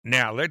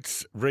Now,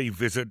 let's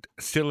revisit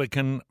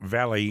Silicon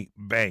Valley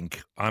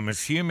Bank. I'm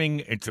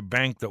assuming it's a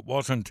bank that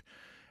wasn't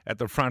at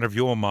the front of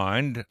your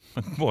mind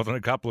more than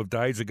a couple of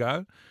days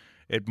ago.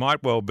 It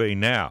might well be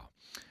now.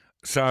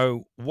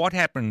 So, what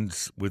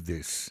happens with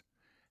this?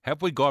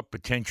 Have we got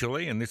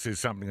potentially, and this is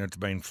something that's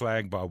been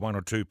flagged by one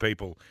or two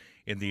people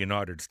in the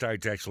United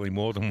States, actually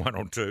more than one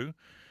or two,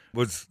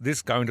 was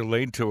this going to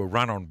lead to a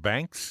run on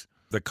banks,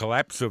 the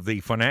collapse of the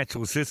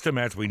financial system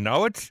as we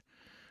know it?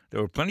 There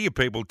were plenty of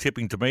people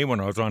tipping to me when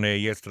I was on air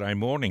yesterday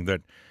morning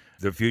that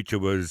the future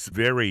was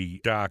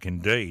very dark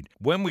indeed.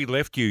 When we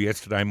left you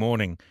yesterday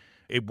morning,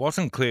 it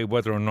wasn't clear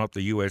whether or not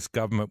the US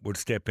government would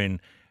step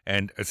in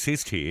and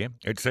assist here.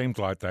 It seems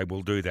like they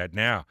will do that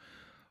now.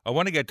 I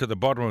want to get to the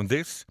bottom of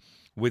this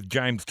with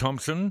James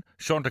Thomson,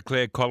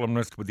 Chanticleer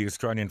columnist with the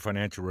Australian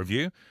Financial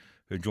Review,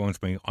 who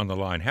joins me on the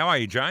line. How are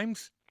you,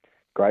 James?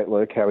 Great,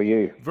 Luke. How are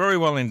you? Very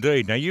well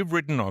indeed. Now, you've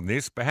written on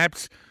this.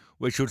 Perhaps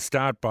we should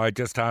start by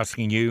just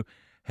asking you,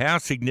 how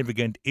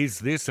significant is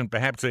this? And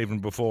perhaps even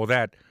before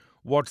that,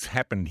 what's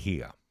happened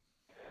here?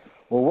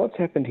 Well, what's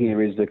happened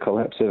here is the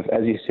collapse of,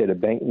 as you said, a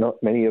bank not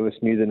many of us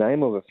knew the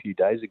name of a few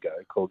days ago,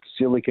 called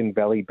Silicon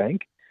Valley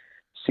Bank,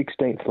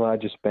 16th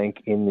largest bank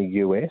in the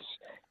US.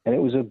 And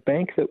it was a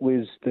bank that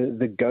was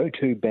the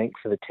go-to bank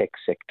for the tech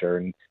sector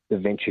and the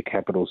venture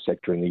capital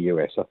sector in the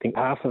US. I think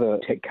half of the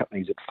tech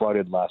companies that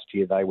floated last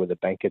year, they were the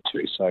banker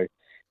too. So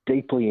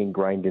deeply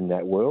ingrained in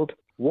that world.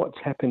 What's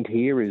happened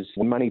here is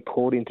the money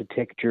poured into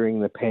tech during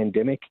the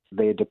pandemic.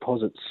 Their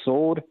deposits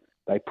soared.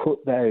 They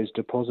put those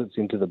deposits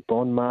into the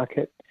bond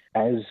market.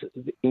 As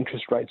the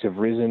interest rates have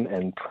risen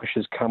and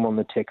pressures come on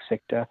the tech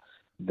sector,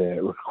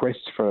 the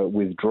requests for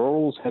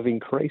withdrawals have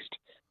increased.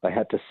 They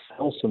had to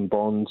sell some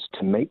bonds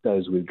to meet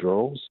those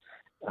withdrawals.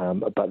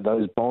 But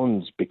those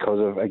bonds, because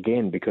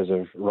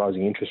of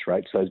rising interest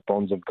rates, those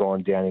bonds have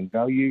gone down in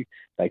value.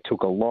 They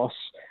took a loss.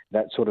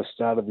 That sort of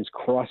started this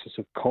crisis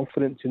of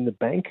confidence in the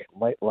bank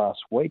late last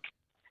week.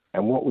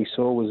 And what we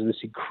saw was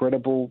this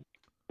incredible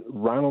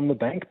run on the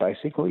bank,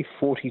 basically.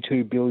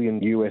 $42 billion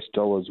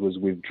was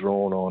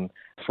withdrawn on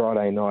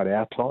Friday night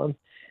our time.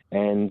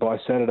 And by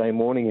Saturday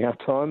morning our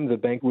time, the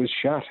bank was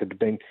shut. It had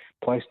been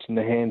placed in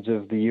the hands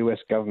of the US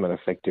government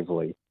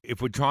effectively. If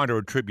we're trying to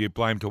attribute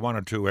blame to one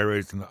or two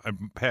areas, and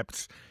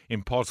perhaps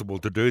impossible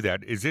to do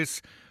that, is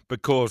this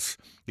because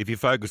if you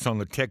focus on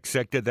the tech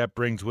sector, that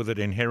brings with it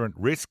inherent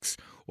risks,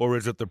 or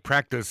is it the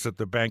practice that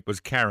the bank was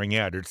carrying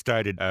out, its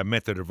stated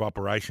method of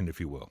operation, if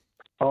you will?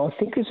 I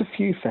think there's a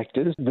few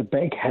factors. The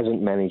bank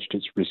hasn't managed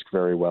its risk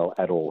very well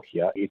at all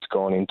here. It's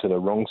gone into the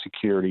wrong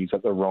securities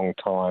at the wrong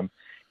time.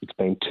 It's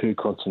been too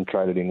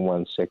concentrated in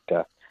one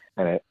sector,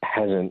 and it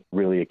hasn't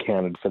really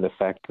accounted for the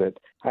fact that,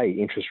 hey,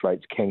 interest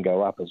rates can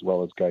go up as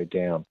well as go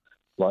down,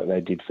 like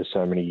they did for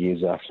so many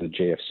years after the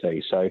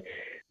GFC. So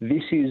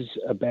this is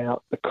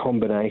about the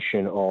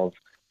combination of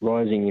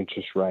rising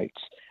interest rates,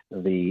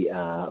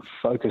 the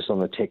focus on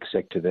the tech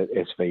sector that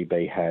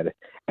SVB had,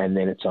 and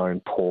then its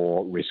own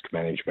poor risk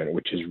management,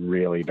 which has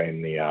really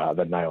been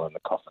the nail in the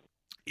coffin.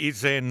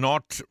 Is there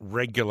not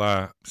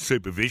regular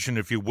supervision,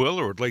 if you will,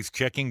 or at least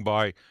checking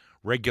by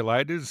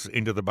regulators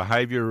into the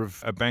behaviour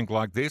of a bank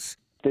like this?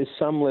 There's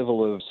some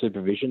level of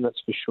supervision, that's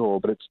for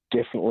sure, but it's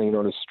definitely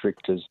not as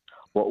strict as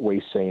what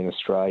we see in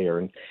Australia.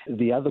 And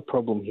the other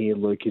problem here,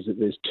 Luke, is that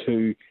there's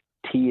two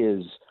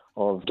tiers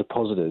of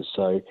depositors.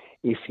 So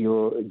if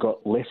you've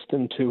got less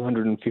than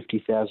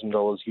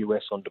 $250,000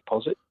 US on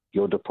deposit,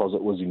 your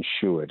deposit was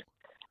insured.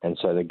 And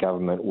so the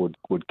government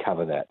would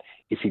cover that.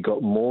 If you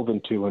got more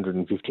than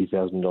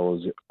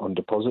 $250,000 on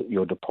deposit,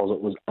 your deposit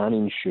was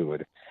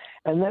uninsured.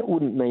 And that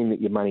wouldn't mean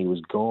that your money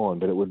was gone,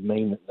 but it would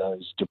mean that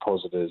those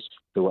depositors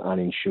who were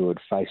uninsured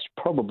faced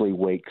probably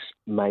weeks,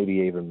 maybe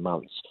even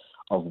months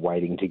of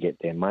waiting to get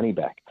their money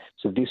back.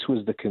 So this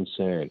was the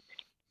concern.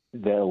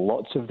 There are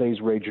lots of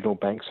these regional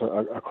banks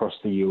across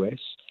the US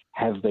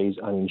have these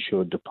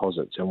uninsured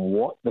deposits. And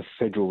what the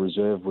Federal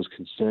Reserve was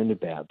concerned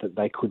about, that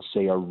they could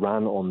see a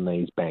run on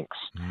these banks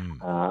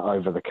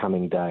over the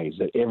coming days,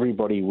 that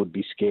everybody would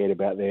be scared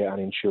about their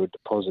uninsured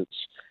deposits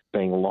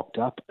being locked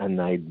up, and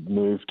they'd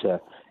move to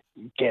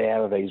get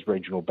out of these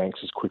regional banks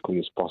as quickly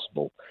as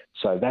possible.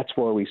 So that's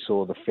why we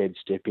saw the Fed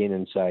step in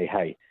and say,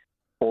 hey,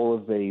 all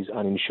of these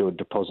uninsured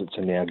deposits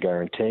are now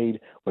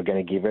guaranteed. We're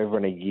going to give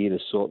everyone a year to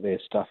sort their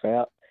stuff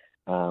out.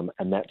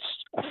 And that's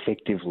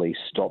effectively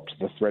stopped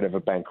the threat of a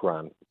bank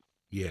run.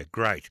 Yeah,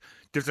 great.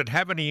 Does it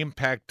have any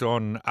impact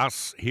on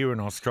us here in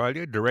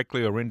Australia,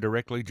 directly or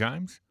indirectly,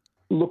 James?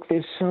 Look,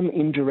 there's some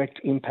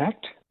indirect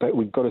impact, but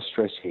we've got to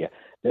stress here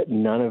that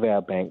none of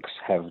our banks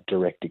have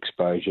direct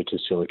exposure to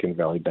Silicon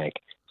Valley Bank.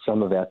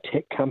 Some of our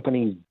tech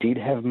companies did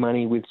have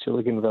money with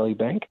Silicon Valley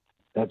Bank.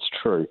 That's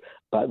true.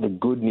 But the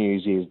good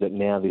news is that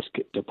now this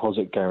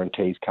deposit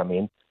guarantees come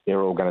in,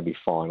 they're all going to be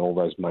fine. All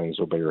those monies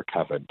will be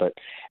recovered. But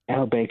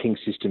our banking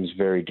system is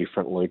very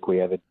different, Luke. We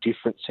have a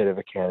different set of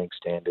accounting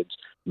standards,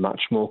 much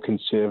more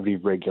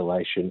conservative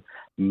regulation,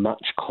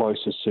 much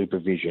closer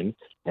supervision.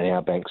 and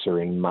our banks are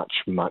in much,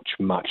 much,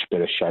 much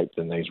better shape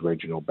than these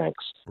regional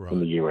banks in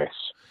the US.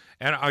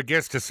 And I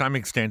guess to some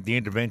extent, the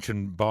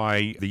intervention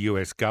by the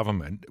US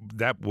government,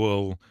 that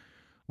will,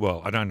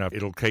 well, I don't know if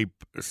it'll keep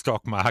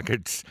stock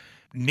markets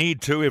near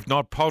to, if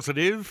not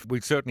positive.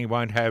 We certainly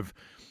won't have,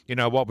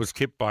 what was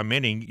tipped by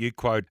many. You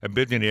quote a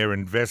billionaire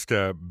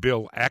investor,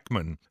 Bill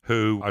Ackman,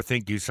 who I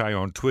think you say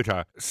on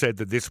Twitter said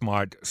that this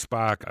might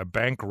spark a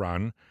bank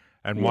run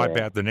and wipe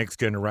out the next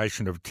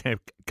generation of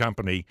tech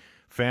company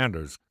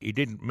founders. He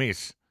didn't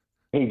miss.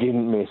 He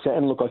didn't miss.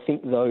 And look, I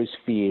think those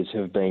fears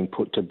have been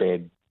put to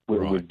bed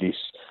with this,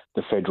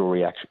 the Federal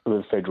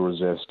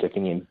Reserve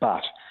stepping in.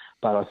 But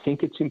I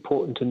think it's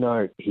important to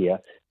note here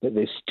that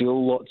there's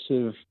still lots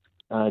of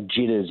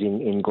jitters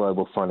in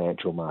global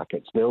financial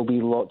markets. There'll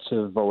be lots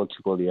of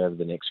volatility over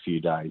the next few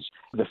days.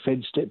 The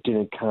Fed stepped in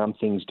and calmed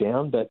things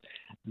down, but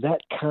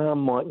that calm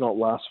might not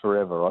last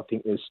forever. I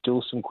think there's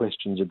still some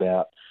questions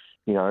about,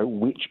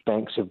 which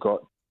banks have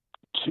got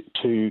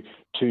too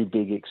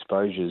big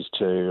exposures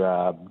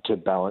to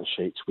balance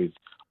sheets with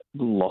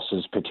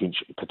losses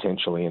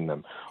potentially in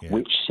them. Yeah.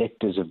 Which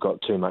sectors have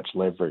got too much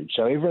leverage?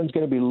 So everyone's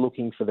going to be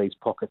looking for these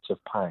pockets of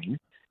pain.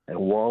 And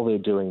while they're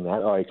doing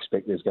that, I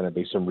expect there's going to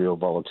be some real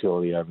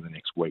volatility over the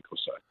next week or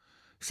so.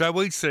 So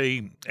we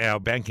see our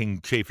banking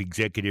chief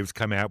executives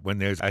come out when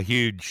there's a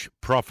huge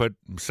profit.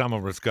 Some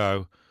of us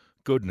go,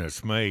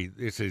 goodness me,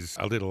 this is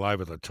a little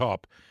over the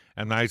top.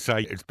 And they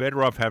say it's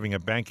better off having a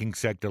banking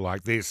sector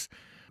like this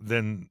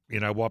than,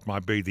 what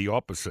might be the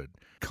opposite.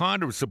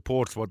 Kind of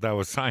supports what they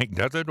were saying,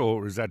 does it?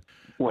 Or is that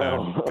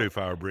too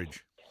far a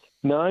bridge?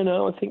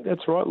 No, I think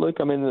that's right,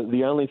 Luke. I mean,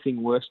 the only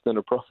thing worse than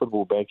a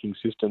profitable banking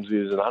system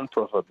is an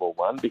unprofitable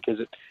one because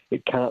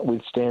it can't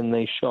withstand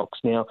these shocks.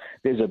 Now,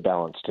 there's a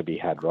balance to be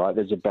had, right?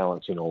 There's a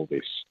balance in all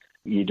this.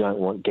 You don't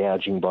want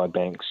gouging by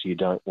banks. You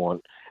don't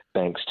want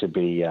banks to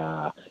be,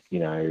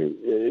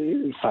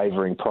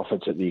 favouring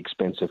profits at the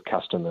expense of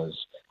customers.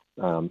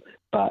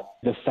 But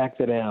the fact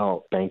that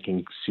our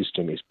banking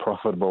system is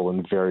profitable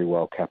and very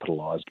well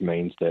capitalised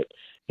means that,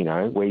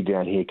 we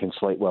down here can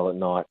sleep well at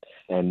night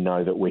and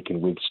know that we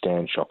can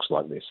withstand shocks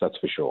like this, that's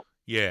for sure.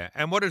 Yeah,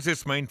 and what does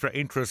this mean for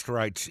interest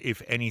rates,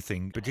 if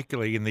anything,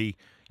 particularly in the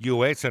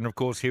US and, of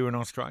course, here in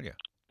Australia?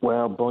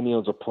 Well, bond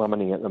yields are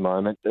plummeting at the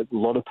moment. A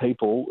lot of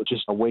people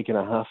just a week and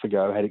a half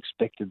ago had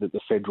expected that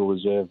the Federal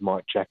Reserve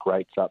might jack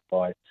rates up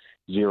by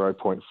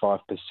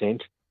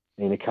 0.5%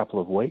 in a couple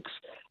of weeks.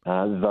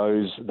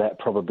 That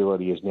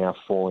probability is now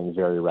falling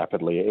very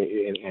rapidly,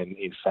 and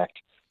in fact,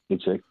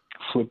 it's a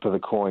flip of the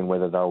coin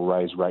whether they'll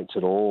raise rates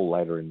at all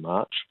later in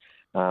March.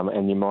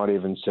 And you might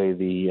even see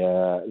the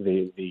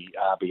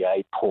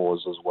RBA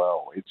pause as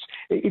well.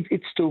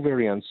 It's still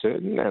very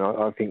uncertain, and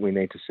I think we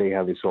need to see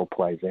how this all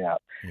plays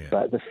out. Yeah.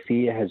 But the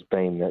fear has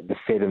been that the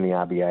Fed and the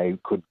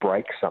RBA could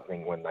break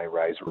something when they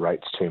raise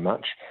rates too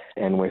much,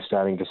 and we're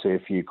starting to see a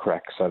few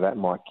cracks, so that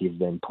might give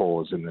them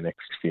pause in the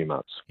next few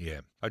months.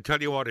 Yeah. I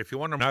tell you what, if you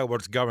want to know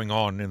what's going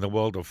on in the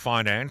world of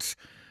finance,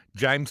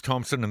 James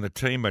Thompson and the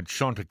team at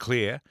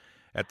Chanticleer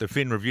at the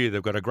Fin Review,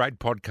 they've got a great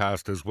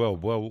podcast as well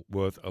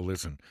worth a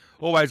listen.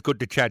 Always good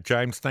to chat,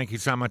 James. Thank you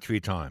so much for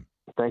your time.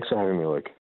 Thanks for having me, Luke.